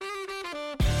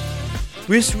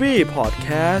Wishry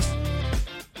Podcast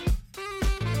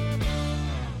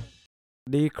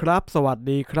ดีครับสวัส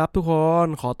ดีครับทุกคน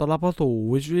ขอต้อนรับเข้าสู่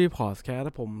Wishry Podcast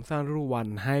ผมสร้างรูปวัน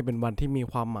ให้เป็นวันที่มี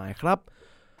ความหมายครับ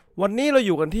วันนี้เราอ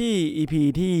ยู่กันที่ EP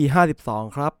ที่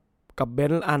52ครับกับเบ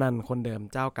นซ์อานันต์คนเดิม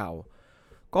เจ้าเก่า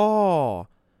ก็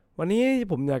วันนี้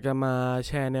ผมอยากจะมาแ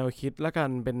ชร์แนวคิดละกัน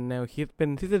เป็นแนวคิดเป็น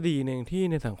ทฤษฎีหนึ่งที่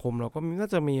ในสังคมเราก็น่า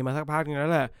จะมีมาสักพักนึงแล้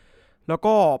วแหละแล้ว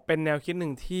ก็เป็นแนวคิดหนึ่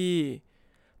งที่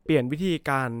เปลี่ยนวิธี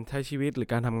การใช้ชีวิตหรือ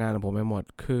การทำงานของผมไปหมด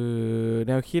คือแ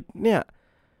นวคิดเนี่ย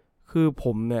คือผ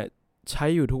มเนี่ยใช้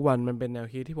อยู่ทุกวันมันเป็นแนว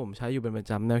คิดที่ผมใช้อยู่เป็นประ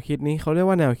จำแนวคิดนี้เขาเรียก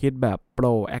ว่าแนวคิดแบบ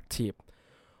proactive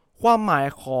ความหมาย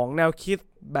ของแนวคิด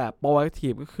แบบ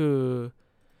proactive ก็คือ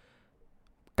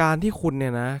การที่คุณเนี่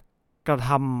ยนะกระท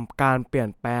ำการเปลี่ย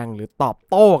นแปลงหรือตอบ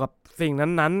โต้กับสิ่ง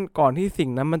นั้นๆก่อนที่สิ่ง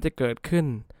นั้นมันจะเกิดขึ้น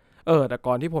แต่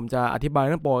ก่อนที่ผมจะอธิบายเ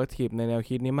รื่อง proactive ในแนว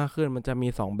คิดนี้มากขึ้นมันจะมี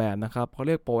2แบบนะครับเขาเ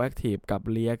รียก proactive กับ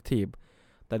reactive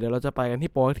แต่เดี๋ยวเราจะไปกัน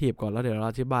ที่ proactive ก่อนแล้วเดี๋ยวเรา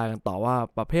อธิบายกันต่อว่า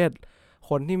ประเภท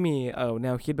คนที่มีแน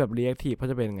วคิดแบบ reactive เขา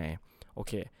จะเป็นไงโอเ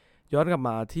คย้อนกลับม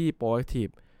าที่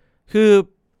proactive คือ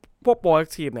พวก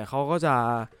proactive เนี่ยเขาก็จะ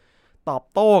ตอบ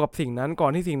โต้กับสิ่งนั้นก่อ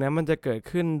นที่สิ่งนั้นมันจะเกิด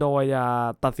ขึ้นโดย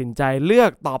ตัดสินใจเลือ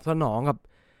กตอบสนองกับ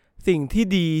สิ่งที่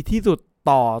ดีที่สุด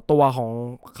ต่อตัวของ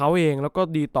เขาเองแล้วก็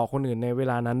ดีต่อคนอื่นในเว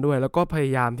ลานั้นด้วยแล้วก็พย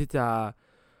ายามที่จะ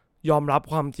ยอมรับ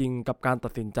ความจริงกับการตั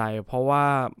ดสินใจเพราะว่า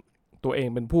ตัวเอง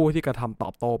เป็นผู้ที่กระทำตอ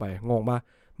บโต้ไปงงปะ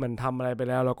มันทำอะไรไป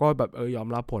แล้วก็แบบยอม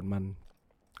รับผลมัน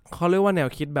เขาเรียกว่าแนว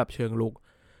คิดแบบเชิงลุก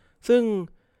ซึ่ง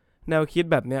แนวคิด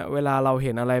แบบเนี้ยเวลาเราเ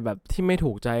ห็นอะไรแบบที่ไม่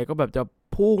ถูกใจก็แบบจะ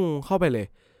พุ่งเข้าไปเลย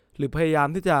หรือพยายาม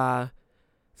ที่จะ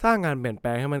สร้างงานเปลี่ยนแปล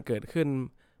งให้มันเกิดขึ้น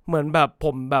เหมือนแบบผ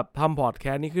มแบบทำพอดแค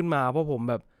สต์นี้ขึ้นมาเพราะผม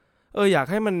แบบอยาก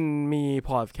ให้มันมี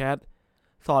พอดแคสต์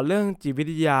สอนเรื่องจิตวิ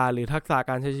ทยาหรือทักษะ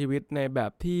การใช้ชีวิตในแบ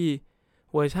บที่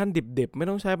เวอร์ชั่นดิบๆไม่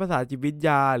ต้องใช้ภาษาจิตวิทย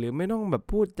าหรือไม่ต้องแบบ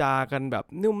พูดจากันแบบ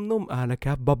นุ่มๆนะค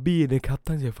รับบ๊อบบี้นะครับ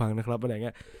ตั้งใจฟังนะครับอะไรเ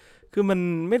งี้ยคือมัน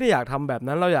ไม่ได้อยากทำแบบ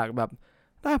นั้นเราอยากแบบ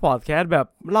ได้พอดแคสต์แบบ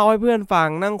เล่าให้เพื่อนฟัง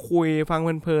นั่งคุยฟังเ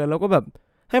พลินๆแล้วก็แบบ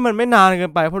ให้มันไม่นานเกิ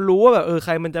นไปเพราะรู้ว่าแบบใค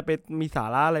รมันจะไปมีสา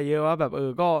ระอะไรเยอะว่าแบบ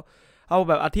ก็เอา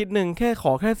แบบอาทิตย์นึงข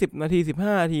อแค่10นาที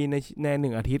15นาทีใน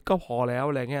1อาทิตย์ก็พอแล้ว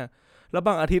อะไรเงี้ยแล้วบ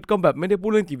างอาทิตย์ก็แบบไม่ได้พู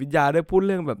ดเรื่องจิตวิทยาได้พูดเ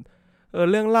รื่องแบบ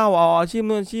เรื่องเล่าเอาอาชีพ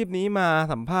นู่นอาชีพนี้มา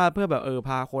สัมภาษณ์เพื่อแบบพ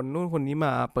าคนนู่นคนนี้ม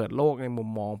าเปิดโลกในมุม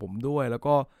มองผมด้วยแล้ว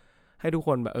ก็ให้ทุกค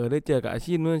นแบบได้เจอกับอา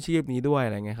ชีพนู่นอาชีพนี้ด้วยอ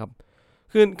ะไรเงี้ยครับ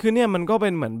คือเนี่ยมันก็เป็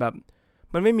นเหมือนแบบ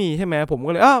มันไม่มีใช่ไหมผม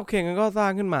ก็เลยโอเคงั้นก็สร้า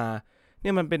งขึ้นมาเ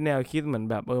นี่ยมันเป็นแนวคิดเหมือน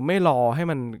แบบไม่รอให้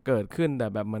มันเกิดขึ้นแต่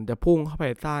แบบมันจะพุ่งเข้าไป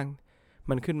สร้าง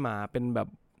มันขึ้นมาเป็นแบบ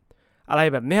อะไร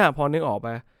แบบเนี้ยพอนึกออกไป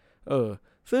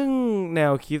ซึ่งแน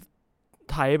วคิด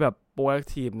ไทยแบบ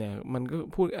proactive เนี่ยมันก็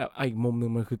พูดอีกมุมนึ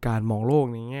งมันคือการมองโลก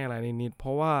ในแง่อะไรนิดๆเพร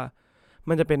าะว่า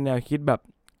มันจะเป็นแนวคิดแบบ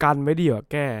กันไว้ดีกว่า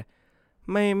แก้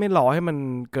ไม่รอให้มัน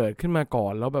เกิดขึ้นมาก่อ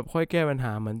นแล้วแบบค่อยแก้ปัญห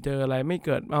าเหมือนเจออะไรไม่เ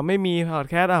กิดไม่มีพอด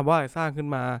แคสต์ว่าสร้างขึ้น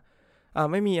มา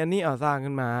ไม่มีอันนี้สร้าง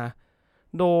ขึ้นมา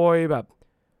โดยแบบ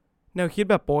แนวคิด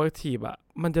แบบ proactive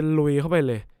มันจะลุยเข้าไป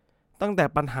เลยตั้งแต่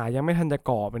ปัญหายังไม่ทันจะ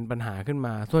ก่อเป็นปัญหาขึ้นม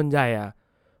าส่วนใหญ่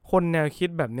คนแนวคิด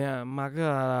แบบเนี้ยมักจ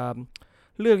ะ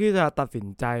เลือกที่จะตัดสิน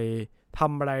ใจท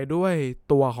ำอะไรด้วย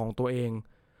ตัวของตัวเอง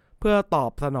เพื่อตอ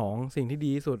บสนองสิ่งที่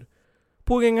ดีที่สุด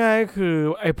พูดง่ายๆคือ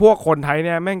ไอ้พวกคนไทยเ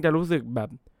นี่ยแม่งจะรู้สึกแบบ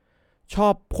ชอ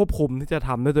บควบคุมที่จะท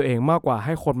ำด้วยตัวเองมากกว่าใ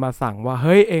ห้คนมาสั่งว่าเ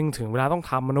ฮ้ยเองถึงเวลาต้อง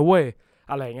ทำมันนะเว้ย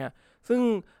อะไรเงี้ยซึ่ง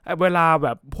เวลาแบ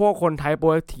บพวกคนไทยโปร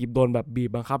แอคทีฟโดนแบบบีบ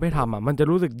บังคับให้ทำมันจะ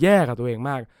รู้สึกแย่กับตัวเอง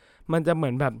มากมันจะเหมื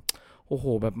อนแบบโอ้โห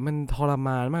แบบมันทรม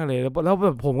านมากเลยแล้วแบ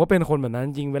บผมก็เป็นคนแบบนั้น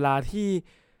จริงเวลาที่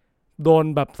โดน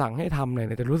แบบสั่งให้ทำเนี่ย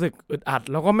จะรู้สึกอึดอัด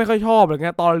แล้วก็ไม่ค่อยชอบอะไรเ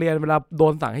งี้ยตอนเรียนเวลาโด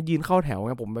นสั่งให้ยืนเข้าแถวเ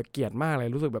นี่ยผมแบบเกลียดมากเลย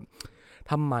รู้สึกแบบ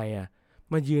ทำไม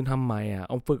มายืนทำไมเ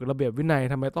อาฝึกระเบียบวินัย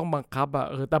ทำไมต้องบังคับ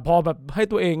แต่พอแบบให้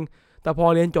ตัวเองแต่พอ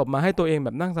เรียนจบมาให้ตัวเองแบ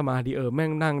บนั่งสมาธิแม่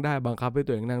งนั่งได้บังคับให้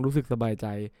ตัวเองนั่งรู้สึกสบายใจ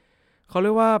เขาเรี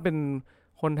ยกว่าเป็น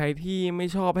คนไทยที่ไม่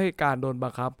ชอบให้การโดนบั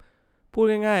งคับพูด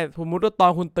ง่ายๆสมมติว่าตอ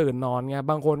นคุณตื่นนอนไง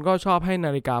บางคนก็ชอบให้น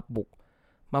าฬิกาปลุก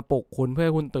มาปลุกคุณเพื่อใ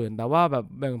ห้คุณตื่นแต่ว่าแบบ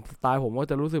แบ่งสไตล์ผมก็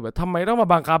จะรู้สึกแบบทำไมต้องมา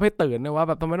บังคับให้ตื่นเนี่ยว่าแ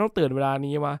บบทำไมต้องตื่นเวลา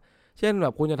นี้วะเช่นแบ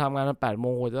บคุณจะทำงานตอน8 โม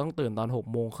งคุณจะต้องตื่นตอน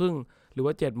6 โมงครึ่งหรือว่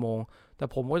า7 โมงแต่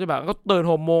ผมก็จะแบบก็ตื่น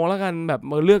6 โมงแล้วกันแบบ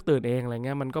เลือกตื่นเองอะไรเ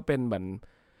งี้ยมันก็เป็นแบบ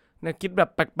แนวคิดแบบ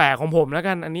แปลกๆของผมแล้ว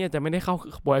กันอันนี้อาจจะไม่ได้เข้า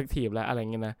โปรแอคทีฟแล้วอะไร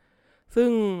เงี้ยนะซึ่ง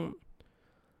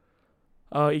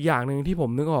อีกอย่างหนึ่งที่ผม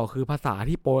นึกออกคือภาษา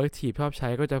ที่โปรแอคทีฟชอบใช้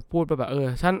ก็จะพูดแบบ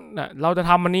ฉันเราจะ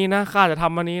ทำมันนี้นะข้าจะท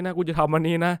ำมันนี้นะกูจะทำมัน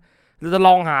นี้นะเราจะล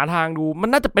องหาทางดูมัน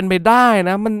น่าจะเป็นไปได้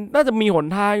นะมันน่าจะมีหน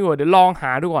ทางอยู่เดี๋ยวลองห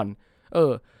าดูก่อน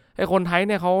ไอคนไทยเ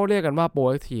นี่ยเขาเรียกกันว่าโปร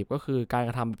แอคทีฟก็คือการก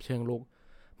ระทำแบบเชิงลุก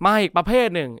มาอีกประเภท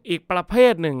ห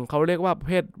นึ่งเขาเรียกว่าประ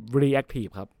เภท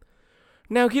reactive ครับ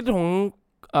แนวคิดของ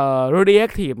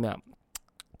reactive เนี่ย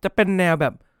จะเป็นแนวแบ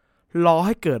บรอใ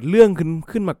ห้เกิดเรื่อง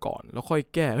ขึ้นมาก่อนแล้วค่อย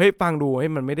แก้เฮ้ยฟังดู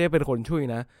มันไม่ได้เป็นคนช่วย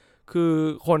นะคือ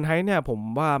คนไทยเนี่ยผม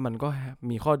ว่ามันก็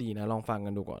มีข้อดีนะลองฟังกั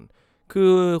นดูก่อนคื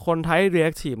อคนไทย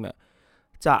reactive เนี่ย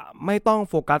จะไม่ต้อง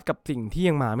โฟกัสกับสิ่งที่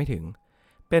ยังมาไม่ถึง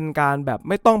เป็นการแบบ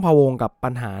ไม่ต้องพะวงกับปั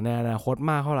ญหาในอนาคต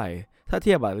มากเท่าไหร่ถ้าเ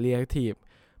ทียบกับ reactive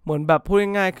เหมือนแบบพูด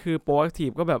ง่ายๆคือ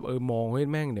proactive ก็แบบมอง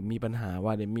แม่งเดี๋ยวมีปัญหาว่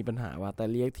าแต่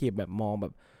reactive แบบมองแบ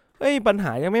บปัญห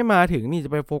ายังไม่มาถึงนี่จ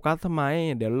ะไปโฟกัสทำไม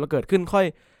เดี๋ยวเราเกิดขึ้นค่อย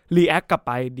react กลับไ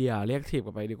ปreactive ก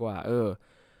ลับไปดีกว่า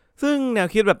ซึ่งแนว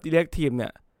คิดแบบ reactive เนี่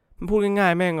ยมันพูดง่า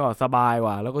ยๆแม่งก็สบายก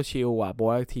ว่าแล้วก็ชิลกว่า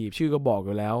proactive ชื่อก็บอกอ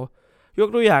ยู่แล้วยก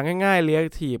ตัวอย่างง่ายๆ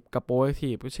reactive กับ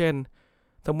proactive เช่น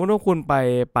สมมุติว่าคุณไป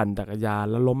ปั่นจักรยาน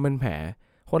แล้วล้มเป็นแผล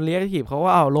คน reactive เขาก็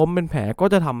ล้มเป็นแผลก็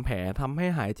จะทำแผลทำให้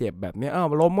หายเจ็บแบบนี้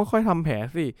ล้มก็ค่อยทำแผล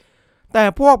สิแต่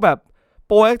พวกแบบโ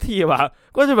ปรแอคทีฟ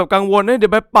ก็จะแบบกังวลเดี๋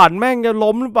ยวไปปั่นแม่งจะ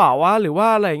ล้มหรือเปล่าวะหรือว่า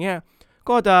อะไรเงี้ย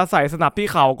ก็จะใส่สนับที่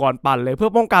เข่าก่อนปั่นเลยเพื่อ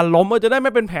ป้องกันล้มจะได้ไ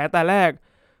ม่เป็นแผลแต่แรก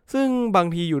ซึ่งบาง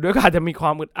ทีอยู่ด้วยกันจะมีคว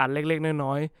ามอึดอัดเล็กๆ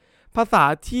น้อยๆภาษา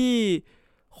ที่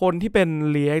คนที่เป็น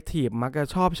reactive มักจะ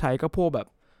ชอบใช้ก็พวกแบบ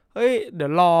เดี๋ย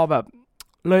วรอแบบ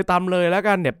เลยตามเลยแล้ว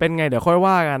กันเดี๋ยวเป็นไงเดี๋ยวค่อย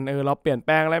ว่ากันเราเปลี่ยนแป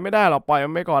ลงอะไรไม่ได้เราปล่อยมั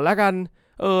นไปก่อนแล้วกัน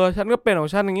ฉันก็เป็นของ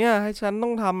ฉันอย่างเงี้ยให้ฉันต้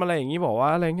องทำอะไรอย่างงี้บอกว่า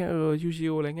อะไรเงี้ยชิ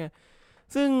วๆอะไรเงี้ย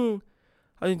ซึ่ง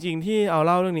เอาจริงๆที่เอาเ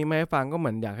ล่าเรื่องนี้มาให้ฟังก็เหมื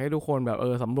อนอยากให้ทุกคนแบบ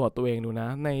สำรวจตัวเองดูนะ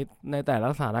ในแต่ละ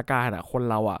สถานการณ์คน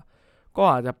เราก็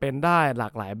อาจจะเป็นได้หลา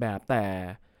กหลายแบบแต่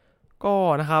ก็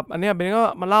นะครับอันนี้เบนก็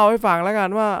มาเล่าให้ฟังแล้วกัน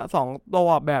ว่า2ตัว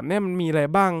แบบนี้มันมีอะไร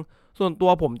บ้างส่วนตัว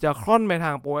ผมจะค่อนไปท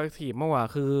างโปรแอคทีฟมากกว่า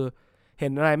คือเห็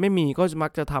นอะไรไม่มีก็มั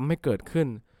กจะทำให้เกิดขึ้น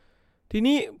ที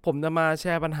นี้ผมจะมาแช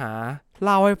ร์ปัญหาเ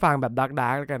ล่าให้ฟังแบบดา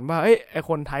ร์กๆกันว่าไอ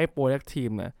คนไทป์โปรแอคทีฟ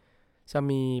เนี่ยจะ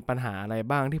มีปัญหาอะไร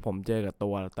บ้างที่ผมเจอกับตั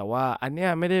วแต่ว่าอันเนี้ย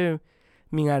ไม่ได้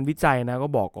มีงานวิจัยนะก็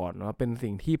บอกก่อนว่าเป็น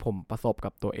สิ่งที่ผมประสบ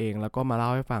กับตัวเองแล้วก็มาเล่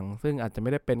าให้ฟังซึ่งอาจจะไ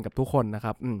ม่ได้เป็นกับทุกคนนะค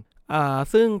รับ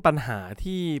ซึ่งปัญหา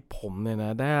ที่ผมเนี่ยน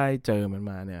ะได้เจอมัน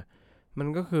มาเนี่ยมัน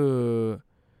ก็คือ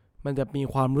มันจะมี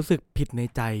ความรู้สึกผิดใน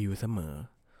ใจอยู่เสมอ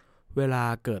เวลา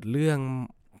เกิดเรื่อง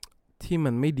ที่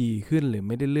มันไม่ดีขึ้นหรือไ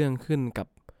ม่ได้เรื่องขึ้นกับ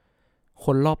ค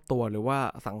นรอบตัวหรือว่า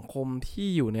สังคมที่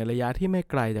อยู่ในระยะที่ไม่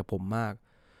ไกลจากผมมาก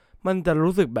มันจะ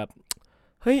รู้สึกแบบ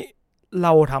เร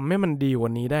าทำให้มันดีกว่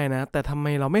านี้ได้นะแต่ทำไม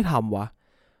เราไม่ทำวะ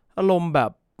อารมณ์แบ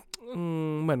บ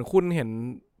เหมือนคุณเห็น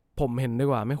ผมเห็นดี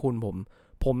กว่าไม่คุณ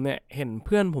ผมเนี่ยเห็นเ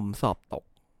พื่อนผมสอบตก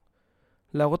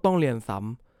แล้วก็ต้องเรียนซ้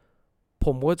ำผ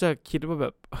มก็จะคิดว่าแบ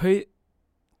บ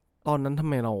ตอนนั้นทำ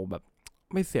ไมเราแบบ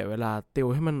ไม่เสียเวลาติว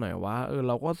ให้มันหน่อยวะเ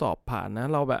ราก็สอบผ่านนะ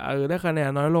เราแบบได้คะแนน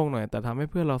น้อยลงหน่อยแต่ทำให้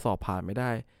เพื่อนเราสอบผ่านไม่ไ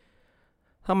ด้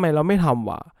ทำไมเราไม่ทำ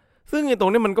วะซึ่งตร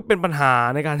งนี้มันก็เป็นปัญหา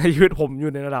ในการใช้ชีวิตผมอ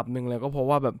ยู่ในระดับหนึ่งเลยก็เพราะ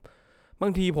ว่าแบบบา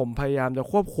งทีผมพยายามจะ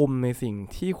ควบคุมในสิ่ง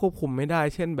ที่ควบคุมไม่ได้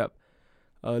เช่นแบบ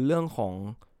เรื่องของ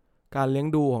การเลี้ยง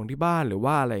ดูของที่บ้านหรือ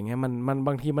ว่าอะไรเงี้ยมันบ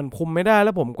างทีมันคุมไม่ได้แ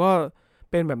ล้วผมก็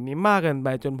เป็นแบบนี้มากเกินไป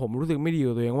จนผมรู้สึกไม่ดี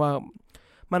กับตัวเองว่า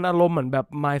มันอารมณ์เหมือนแบบ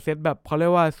mindset แบบเขาเรีย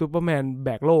กว่าซูเปอร์แมนแบ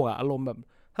กโลกอารมณ์แบบ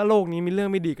ถ้าโลกนี้มีเรื่อง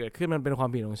ไม่ดีเกิดขึ้นมันเป็นความ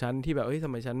ผิดของฉันที่แบบทำ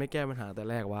ไมฉันไม่แก้ปัญหาแต่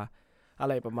แรกวะอะ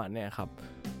ไรประมาณเนี้ยครับ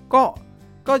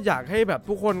ก็อยากให้แบบ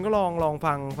ทุกคนก็ลอง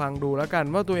ฟังดูแล้วกัน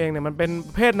ว่าตัวเองเนี่ยมันเป็น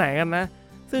เพศไหนกันนะ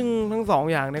ซึ่งทั้ง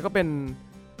2 อย่างเนี่ยก็เป็น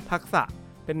ทักษะ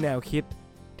เป็นแนวคิด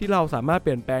ที่เราสามารถเป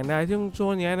ลี่ยนแปลงได้ซึ่งช่ว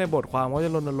งนี้ในบทความก็จ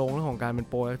ะรณรงค์เรื่องของการเป็น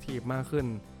โปรแอคทีฟมากขึ้น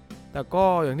แต่ก็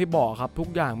อย่างที่บอกครับทุก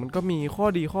อย่างมันก็มีข้อ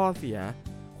ดีข้อเสีย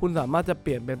คุณสามารถจะเป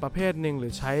ลี่ยนเป็นประเภทหนึ่งหรื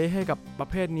อใช้ให้กับประ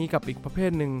เภทนี้กับอีกประเภ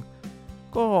ทหนึ่ง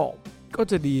ก็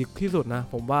จะดีที่สุดนะ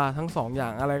ผมว่าทั้ง2 อย่า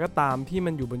งอะไรก็ตามที่มั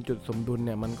นอยู่บนจุดสมดุลเ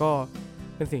นี่ยมันก็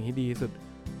เป็นสิ่งที่ดีที่สุด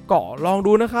ก็ลอง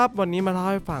ดูนะครับวันนี้มาเล่า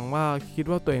ให้ฟังว่าคิด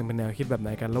ว่าตัวเองเป็นแนวคิดแบบไหน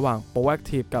กันระหว่าง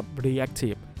proactive กับ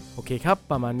reactive โอเคครับ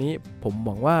ประมาณนี้ผมห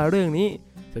วังว่าเรื่องนี้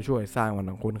จะช่วยสร้างวัน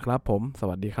ของคุณครับผมส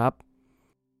วัสดีครับ